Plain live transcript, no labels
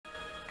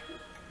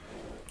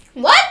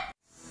What?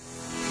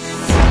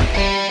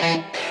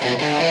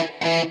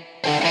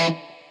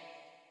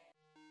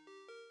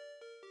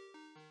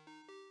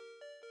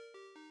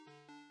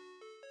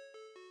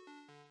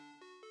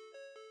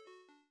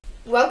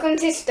 Welcome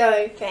to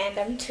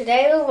StoryFNDM.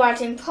 Today we're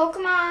watching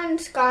Pokemon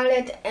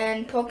Scarlet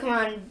and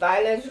Pokemon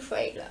Violet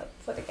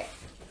for the game.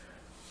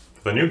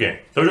 The new game.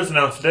 They were just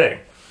announced today.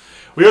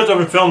 We also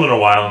haven't filmed in a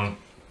while, and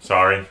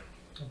sorry.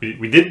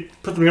 We did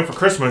put them in for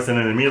Christmas and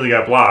it immediately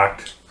got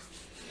blocked.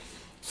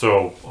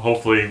 So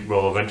hopefully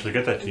we'll eventually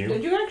get that to you.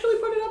 Did you actually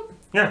put it up?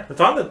 Yeah, it's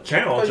on the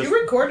channel. Because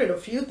you recorded a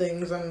few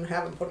things and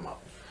haven't put them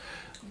up.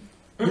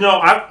 No,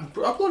 I've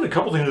uploaded a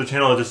couple things to the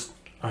channel.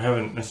 I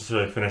haven't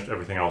necessarily finished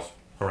everything else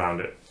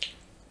around it.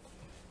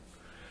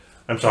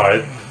 I'm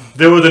sorry.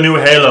 There was a new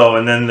Halo,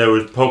 and then there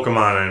was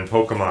Pokemon and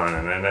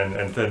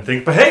then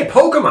things. But hey,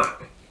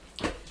 Pokemon!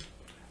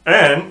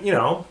 And, you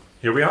know,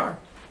 here we are.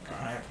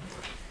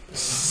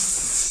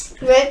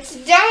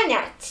 With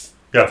donuts.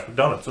 Yes, with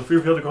donuts. So feel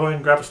free to go ahead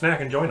and grab a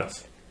snack and join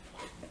us.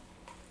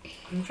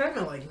 I'm trying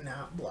to, like,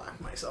 not block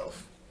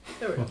myself.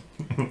 There we go.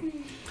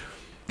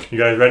 You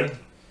guys ready?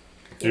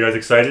 You guys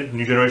excited?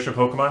 New generation of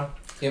Pokemon?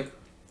 Yep.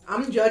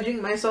 I'm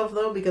judging myself,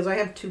 though, because I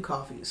have 2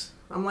 coffees.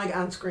 I'm, like,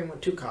 on screen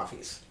with 2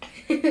 coffees.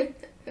 I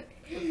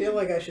feel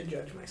like I should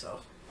judge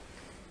myself.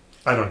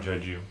 I don't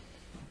judge you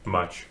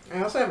much.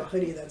 I also have a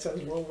hoodie that says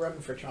 "We'll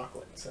run for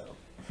chocolate," so.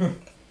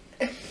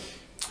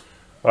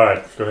 Alright,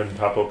 let's go ahead and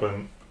pop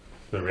open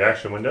the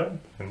reaction window,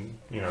 and,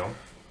 you know.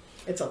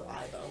 It's a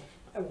lie, though.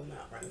 I will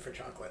not run for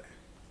chocolate.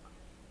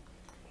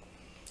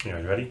 You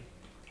guys ready?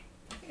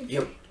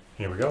 Yep.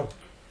 Here we go.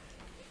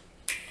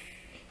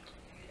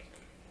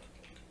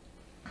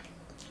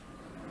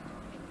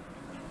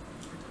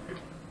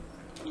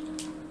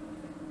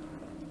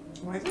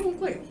 Why does it look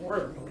like a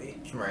horror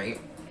movie? Right.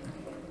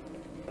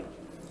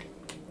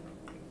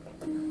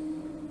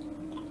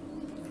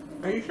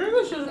 Are you sure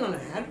this isn't an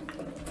ad?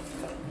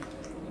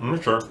 I'm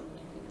not sure.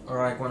 Or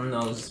like one of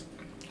those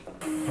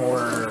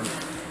horror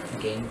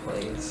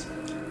gameplays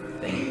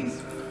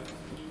things.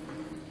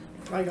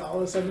 Like, all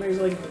of a sudden there's,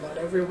 like, blood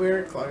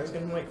everywhere. Claudia's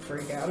gonna, like,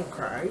 freak out and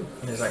cry.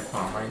 There's like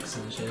claw marks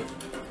and shit.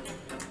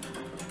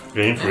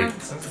 Game Freak. Yeah,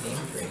 sounds Game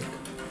Freak.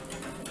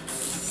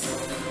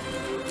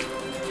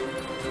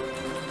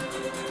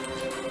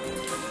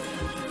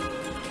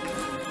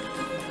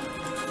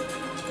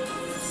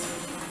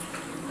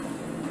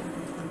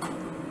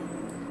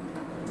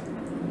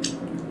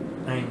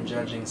 I am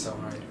judging so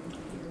hard.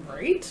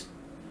 Right?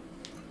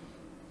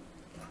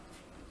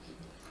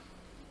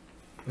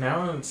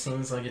 Now it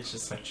seems like it's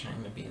just like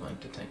trying to be like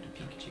Detective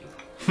Pikachu.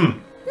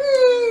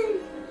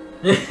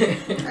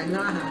 I'm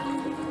not.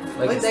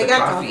 Like Look, it's they the got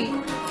coffee.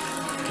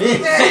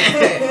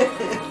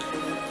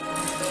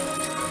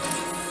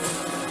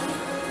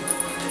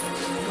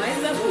 Why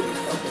is that movie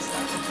focused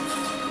on?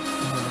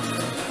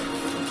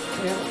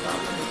 We have a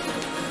problem.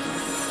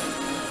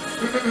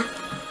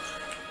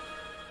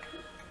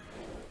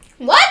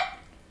 What?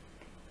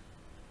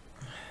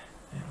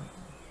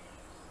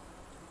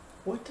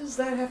 What does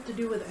that have to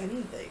do with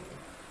anything?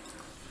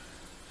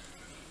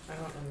 I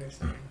don't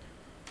understand.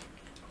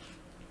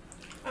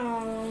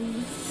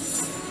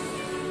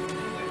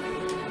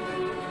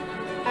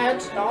 I had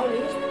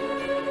Stollies.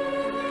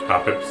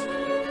 Hoppets.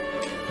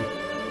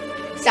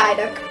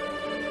 Psyduck.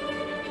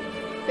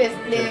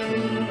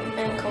 Biffloom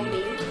and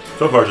Combi.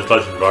 So far, just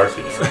Legend of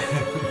Arceus.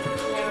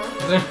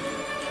 Yeah.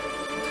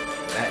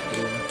 That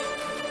dude.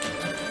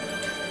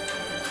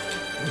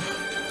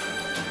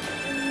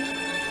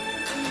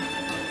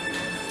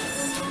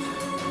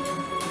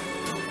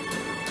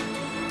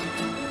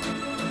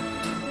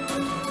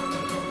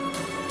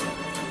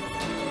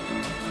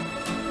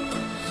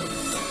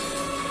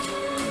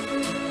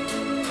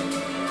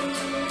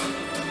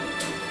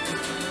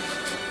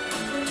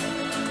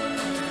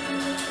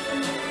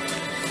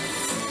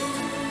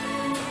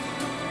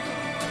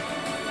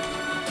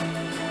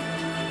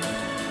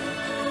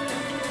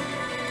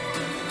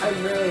 I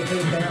really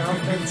hate their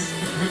outfits.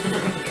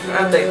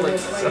 God, they look like,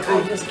 so I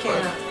just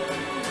can't.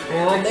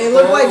 fun. They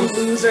look like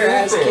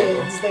loser-ass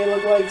kids. They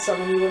look like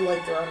someone you would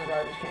like throw in a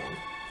garbage can.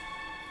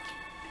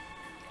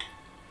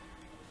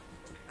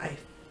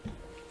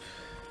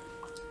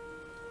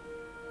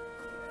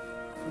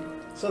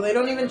 So they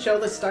don't even show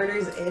the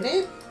starters in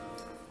it?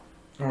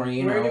 Or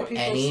you Where do know,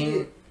 people see any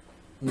it?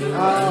 new There we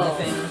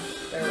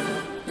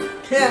go.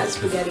 Yeah,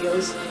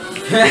 SpaghettiOs.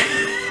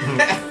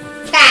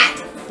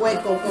 Cat.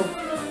 Wait, go.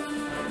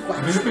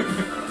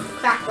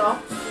 Crackle.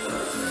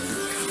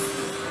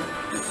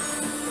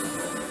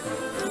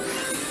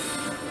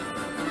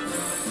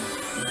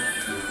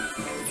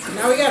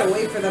 Now we gotta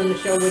wait for them to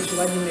show which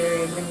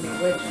legendary is gonna be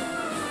which.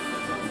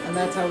 And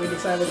that's how we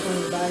decide which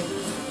one to buy.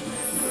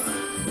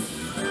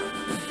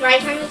 Right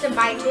time is to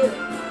buy 2.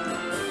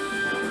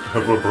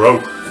 We're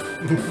broke.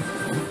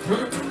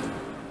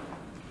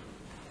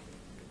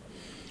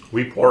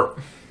 We poor.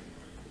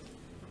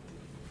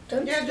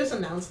 Yeah, just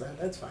announce that.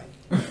 That's fine.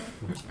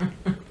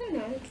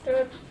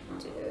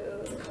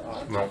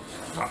 No.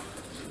 Ah.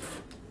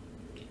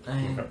 I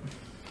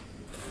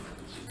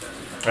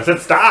I said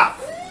stop.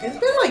 It's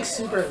been like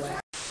super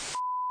loud.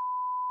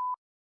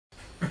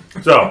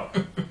 So,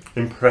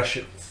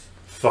 impressions,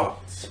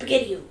 thoughts.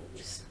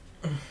 SpaghettiOs.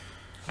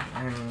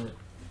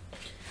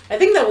 I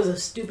think that was a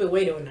stupid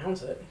way to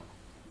announce it.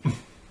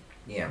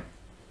 Yeah.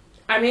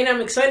 I mean,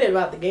 I'm excited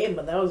about the game,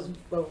 but that was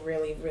a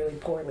really, really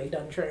poorly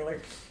done trailer.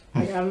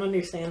 Like, I don't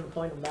understand the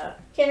point of that.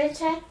 Can I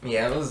say?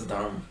 Yeah, it was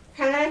dumb.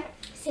 Can I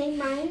say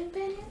my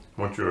opinion?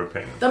 What's your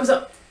opinion? Thumbs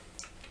up.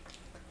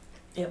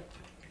 Yep.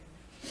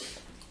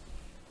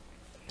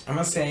 I'm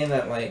gonna say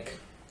that, like,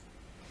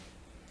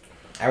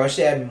 I wish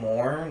they had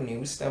more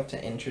new stuff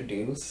to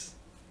introduce.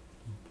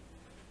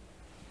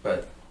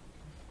 But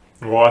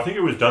Well, I think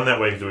it was done that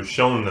way because it was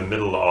shown in the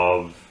middle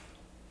of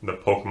the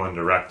Pokemon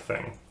Direct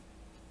thing.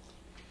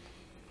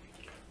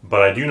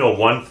 But I do know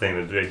one thing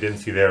that I didn't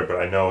see there, but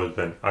I know has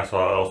been, I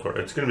saw elsewhere.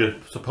 It's going to be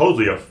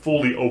supposedly a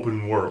fully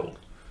open world.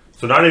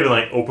 So not even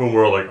like open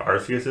world like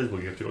Arceus is,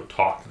 where you have to go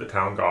talk to the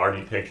town guard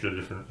and he takes you to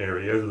different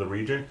areas of the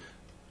region.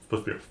 It's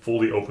supposed to be a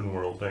fully open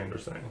world thing, they're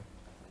saying.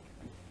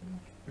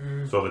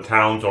 So the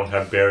towns don't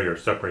have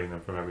barriers separating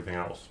them from everything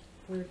else.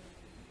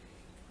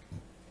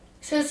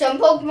 So some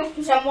wild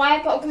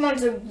Pokemon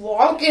just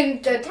walk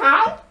into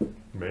town?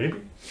 Maybe.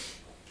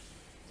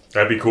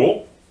 That'd be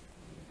cool.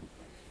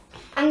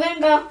 I'm gonna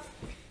go.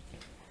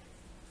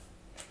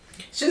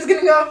 She's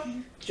gonna go.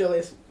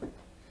 Julius.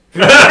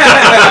 He's gonna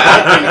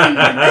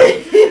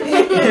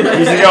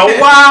go,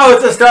 wow,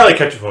 it's a Starlight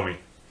catcher for me.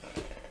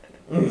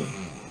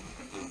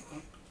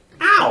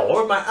 Ow,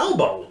 or my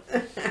elbow.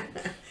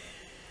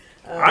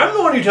 I'm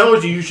the one who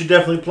tells you should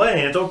definitely play,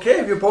 and it's okay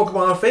if your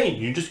Pokemon faint.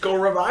 You just go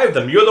revive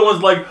them. You're the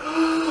ones like,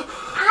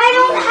 I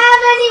don't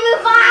have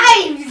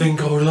any revives! then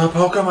go to the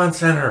Pokemon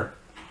Center.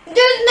 There's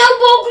no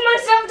Pokemon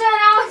Center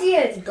out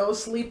here! Go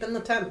sleep in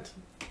the tent.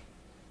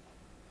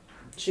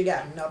 She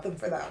got nothing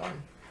for that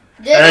one.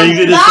 And you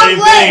did the same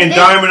thing in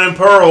Diamond and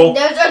Pearl.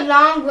 There's a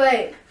long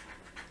way.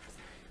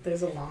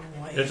 There's a long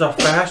way. It's a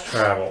fast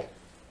travel.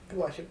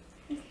 Watch it.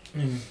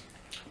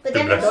 But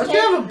then Don't Don't you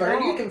have a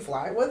bird you can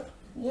fly with?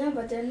 Yeah,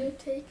 but then it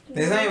takes...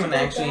 there's not even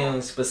actually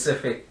any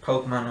specific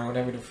Pokemon or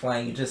whatever to fly.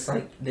 You just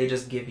like they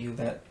just give you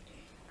that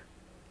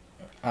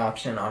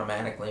option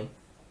automatically,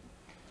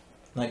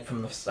 like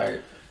from the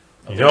start.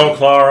 You know,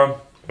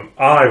 Clara, when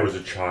I was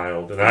a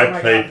child and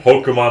I played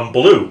Pokemon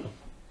Blue,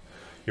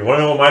 you want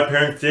to know what my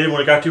parents did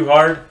when it got too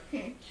hard?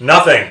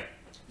 Nothing.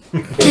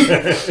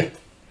 Watch it.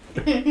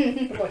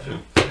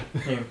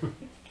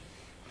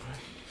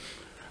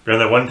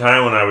 Remember that one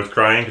time when I was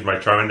crying because my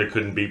Charmander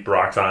couldn't beat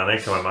Brock's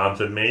Onix, and my mom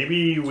said,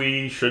 maybe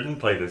we shouldn't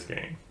play this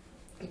game.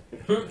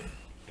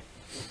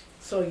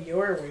 So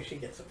you're where she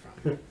gets it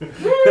from.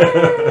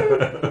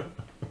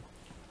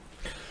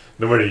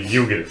 Then where did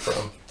you get it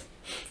from?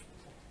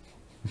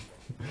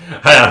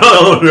 I don't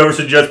know whoever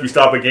suggests we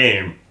stop a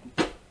game.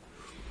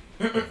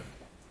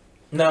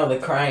 No, the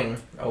crying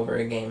over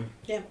a game.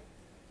 Yeah.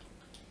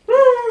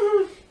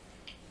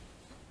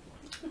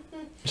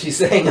 She's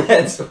saying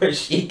that's where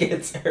she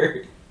gets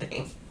her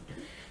thing.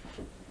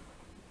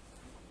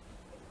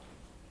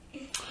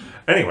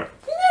 Anyway.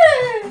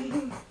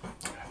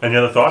 Any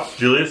other thoughts?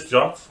 Julius,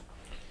 thoughts?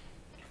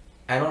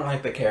 I don't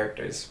like the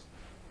characters.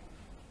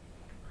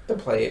 The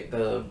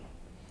playable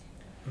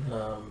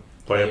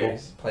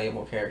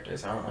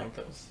characters. I don't like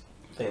those.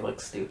 They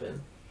look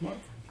stupid.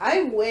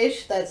 I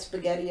wish that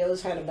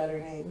SpaghettiOs had a better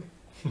name.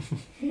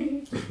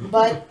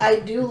 But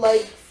I do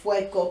like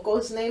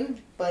Fuecoco's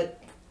name, but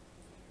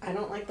I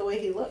don't like the way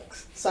he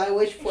looks. So I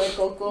wish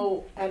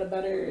Fuecoco had a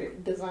better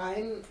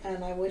design,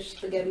 and I wish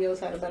SpaghettiOs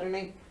had a better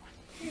name.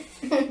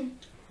 And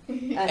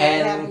I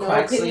have no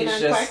opinion on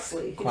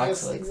Quaxley. He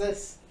just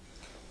exists.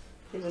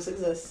 He just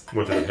exists.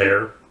 With his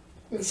hair.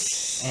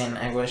 And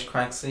I wish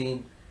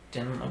Quaxley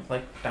didn't look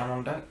like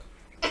Donald Duck.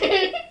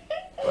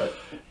 But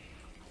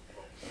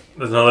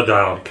There's another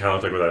Donald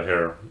Count like with that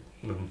hair.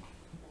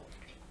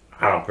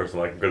 I don't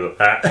personally like him because of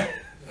that.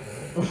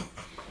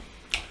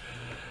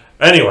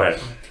 Anyway.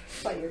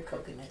 Fire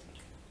coconut.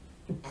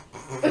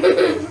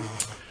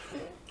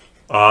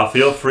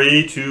 Feel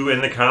free to,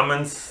 in the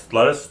comments,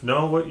 let us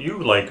know what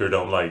you like or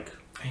don't like.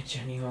 I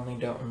genuinely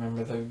don't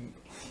remember the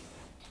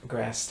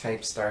grass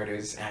type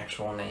starter's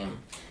actual name.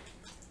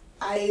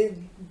 I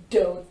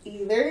don't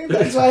either.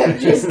 That's why I've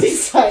just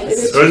decided.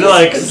 Was it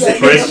like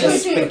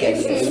Spriggatito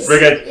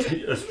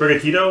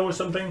Spriggatito or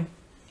something?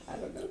 I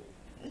don't know.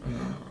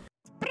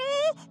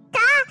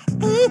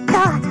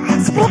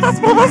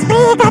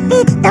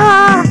 Spriggatito.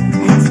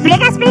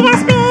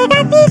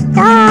 Spriggatito.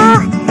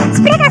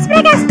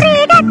 Spriggatito.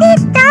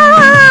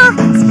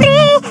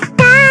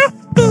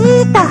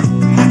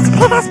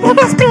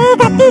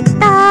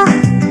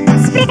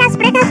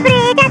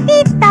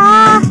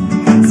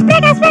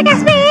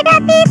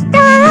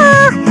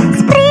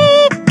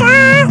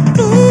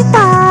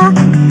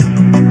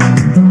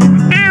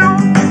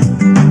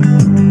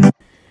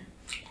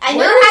 I know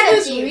Where how to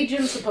is this do.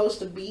 region supposed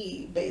to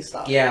be based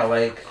off? Yeah,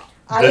 like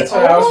That's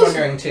what I was almost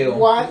wondering too.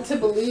 want to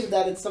believe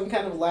that it's some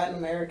kind of Latin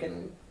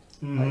American.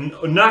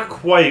 Not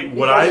quite.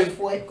 What because I of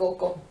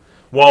Fuecoco.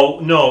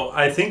 Well, no,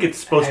 I think it's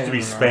supposed I to be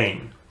don't know.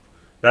 Spain.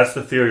 That's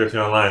the theory that's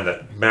online.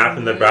 That map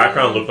in the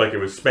background looked like it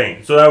was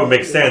Spain. So that would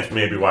make sense,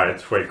 maybe, why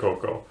it's Fue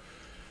Coco.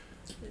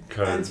 And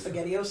 'Cause,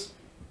 SpaghettiOs.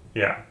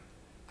 yeah.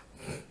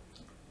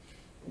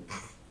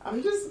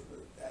 I'm just.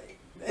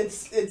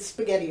 It's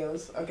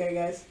SpaghettiOs, okay,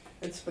 guys?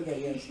 It's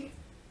SpaghettiOs.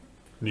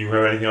 Do you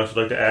have anything else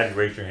you'd like to add? You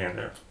raise your hand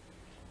there.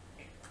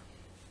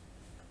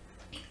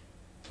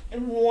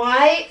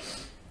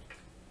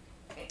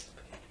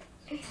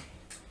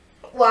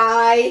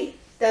 Why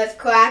does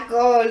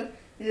Crackle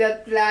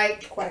look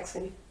like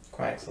Quaxley.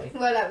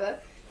 whatever?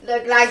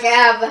 Look like I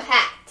have a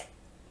hat.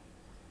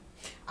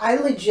 I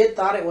legit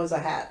thought it was a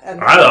hat.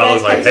 And I thought it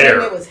was like kept saying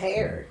hair. It was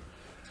hair.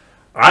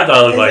 I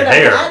thought it looked like Is it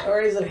hair. a hat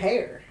or is it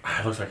hair?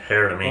 It looks like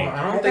hair to me. Well, I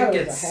I don't thought think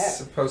it was it's a hat.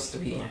 supposed to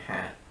be a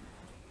hat.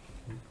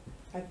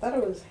 I thought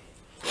it was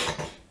a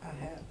hat.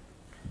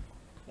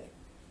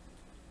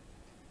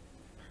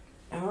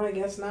 Oh, I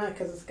guess not,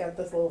 because it's got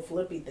this little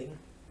flippy thing.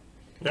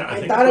 Yeah, I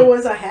think thought it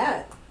was a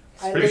hat.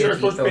 It's pretty sure it's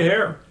supposed to be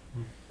hair.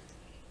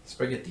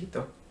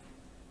 Spriggatito.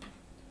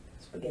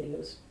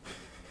 SpaghettiOs.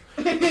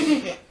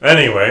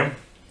 Anyway,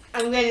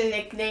 I'm gonna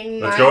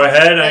nickname let's mine go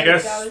ahead and I Spaghettios.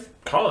 guess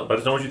call it. Let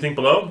us know what you think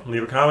below.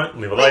 Leave a comment,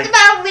 leave a Ring like, the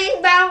bell, ring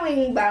the bell,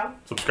 ring the bell.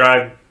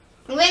 subscribe,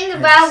 Ring the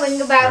bell, ring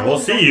the bell. and we'll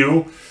ring the see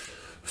you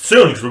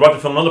soon because we're about to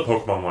film another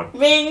Pokemon one.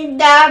 bell. Ring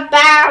the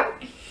bell.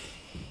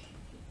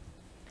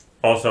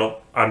 Also,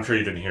 I'm sure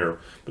you didn't hear,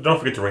 but don't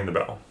forget to ring the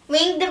bell.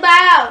 Ring the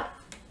bell.